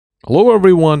Hello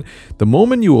everyone, the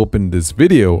moment you open this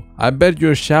video, I bet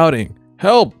you're shouting,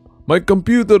 "Help! My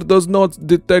computer does not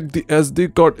detect the SD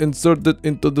card inserted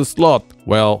into the slot."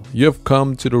 Well, you've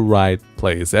come to the right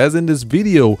place, as in this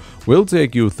video, we'll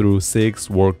take you through 6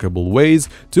 workable ways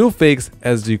to fix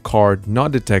SD card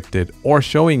not detected or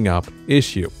showing up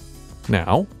issue.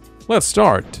 Now, let's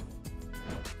start.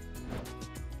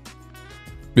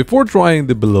 Before trying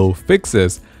the below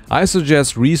fixes, I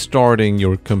suggest restarting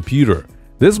your computer.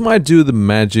 This might do the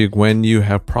magic when you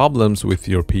have problems with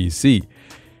your PC.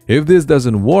 If this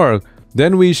doesn't work,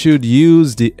 then we should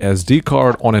use the SD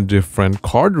card on a different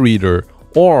card reader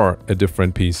or a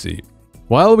different PC.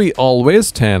 While we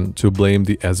always tend to blame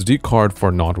the SD card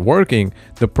for not working,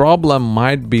 the problem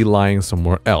might be lying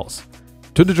somewhere else.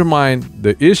 To determine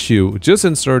the issue, just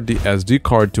insert the SD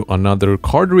card to another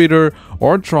card reader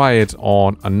or try it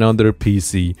on another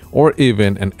PC or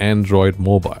even an Android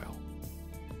mobile.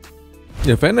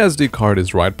 If an SD card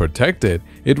is write protected,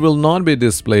 it will not be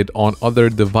displayed on other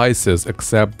devices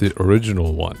except the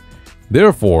original one.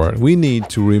 Therefore, we need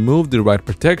to remove the write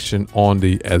protection on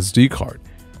the SD card.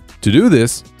 To do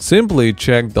this, simply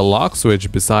check the lock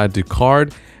switch beside the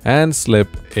card and slip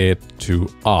it to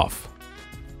off.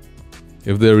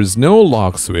 If there is no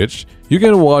lock switch, you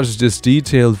can watch this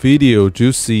detailed video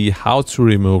to see how to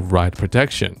remove write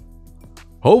protection.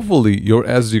 Hopefully, your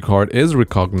SD card is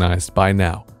recognized by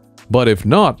now. But if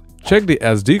not, check the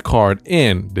SD card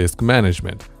in Disk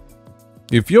Management.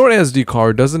 If your SD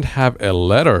card doesn't have a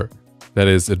letter, that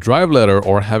is a drive letter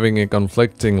or having a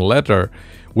conflicting letter,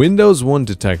 Windows won't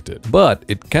detect it, but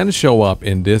it can show up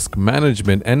in Disk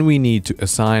Management and we need to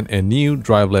assign a new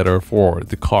drive letter for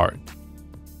the card.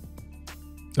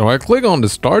 Now I click on the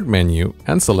Start menu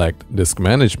and select Disk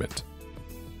Management.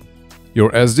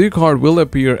 Your SD card will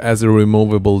appear as a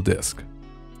removable disk.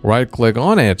 Right-click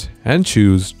on it and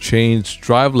choose Change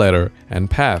Drive Letter and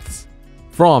Paths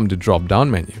from the drop-down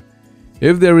menu.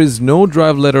 If there is no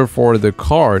drive letter for the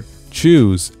card,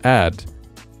 choose Add.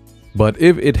 But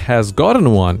if it has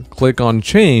gotten one, click on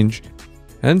Change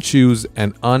and choose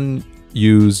an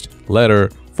unused letter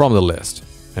from the list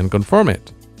and confirm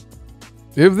it.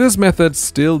 If this method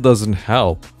still doesn't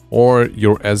help, or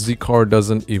your SD card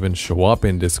doesn't even show up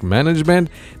in Disk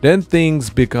Management, then things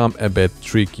become a bit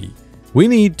tricky. We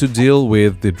need to deal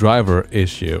with the driver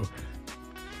issue.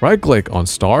 Right-click on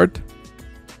Start,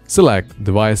 select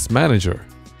Device Manager.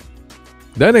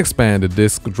 Then expand the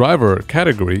disk driver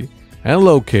category and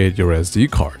locate your SD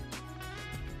card.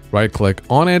 Right-click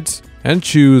on it and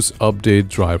choose Update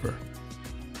Driver.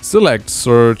 Select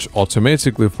Search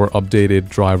automatically for updated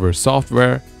driver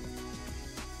software.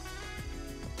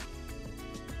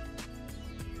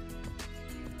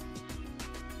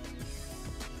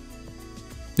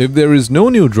 If there is no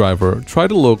new driver, try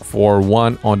to look for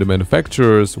one on the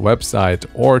manufacturer's website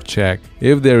or check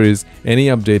if there is any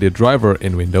updated driver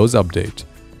in Windows Update.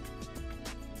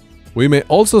 We may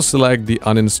also select the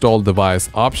Uninstall Device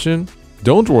option.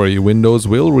 Don't worry, Windows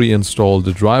will reinstall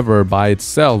the driver by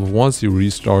itself once you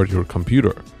restart your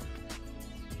computer.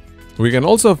 We can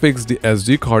also fix the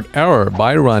SD card error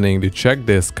by running the check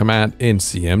disk command in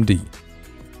CMD.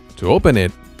 To open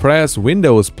it, press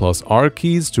Windows plus R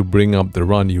keys to bring up the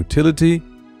Run utility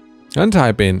and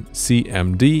type in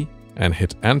CMD and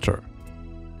hit Enter.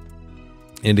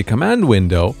 In the command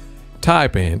window,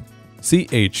 type in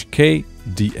CHKDSK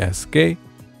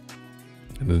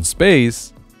and then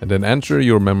space and then enter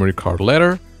your memory card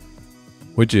letter,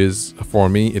 which is, for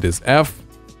me, it is F,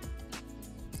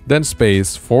 then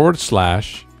space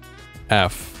 /F.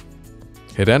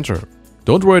 Hit Enter.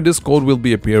 Don't worry, this code will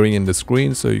be appearing in the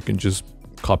screen, so you can just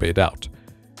copy it out.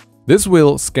 This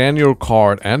will scan your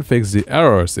card and fix the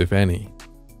errors, if any.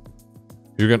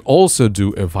 You can also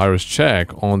do a virus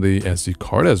check on the SD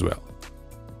card as well.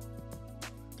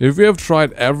 If you have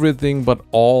tried everything but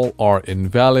all are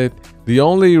invalid, the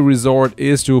only resort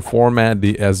is to format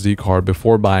the SD card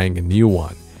before buying a new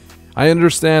one. I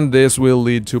understand this will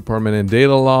lead to permanent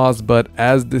data loss, but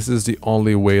as this is the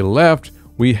only way left,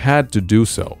 we had to do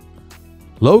so.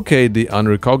 Locate the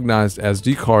unrecognized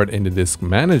SD card in the Disk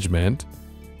Management,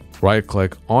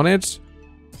 right-click on it,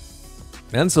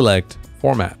 and select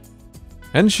Format.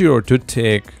 Ensure to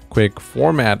tick Quick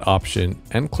Format option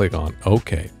and click on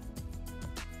OK.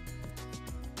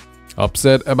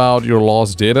 Upset about your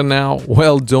lost data now?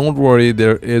 Well, don't worry,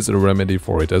 there is a remedy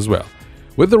for it as well.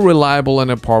 With a reliable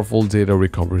and a powerful data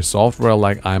recovery software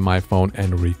like iMyFone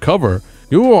and AnyRecover,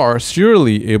 you are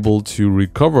surely able to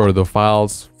recover the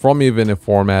files from even a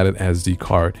formatted SD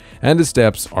card, and the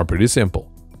steps are pretty simple.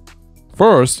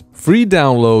 First, free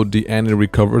download the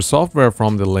AnyRecover software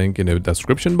from the link in the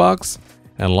description box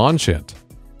and launch it.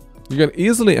 You can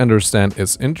easily understand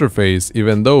its interface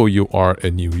even though you are a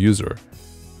new user.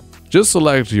 Just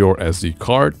select your SD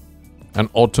card. An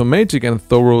automatic and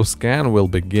thorough scan will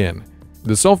begin.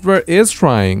 The software is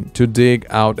trying to dig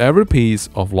out every piece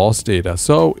of lost data,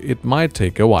 so it might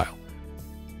take a while.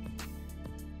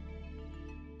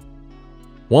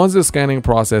 Once the scanning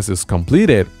process is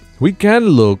completed, we can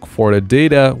look for the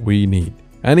data we need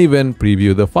and even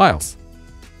preview the files.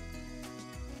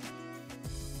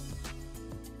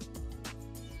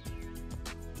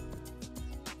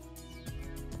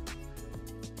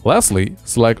 Lastly,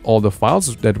 select all the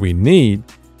files that we need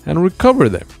and recover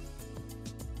them.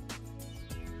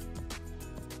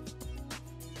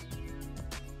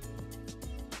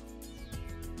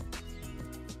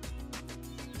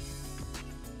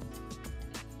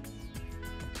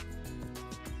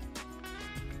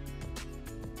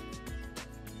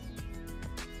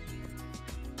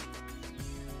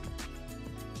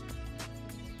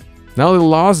 Now the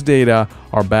lost data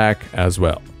are back as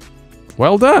well.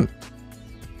 Well done!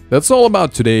 That's all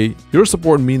about today. Your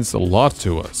support means a lot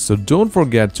to us, so don't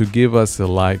forget to give us a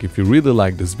like if you really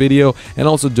like this video, and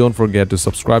also don't forget to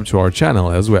subscribe to our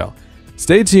channel as well.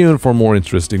 Stay tuned for more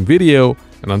interesting video,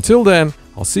 and until then,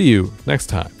 I'll see you next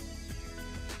time.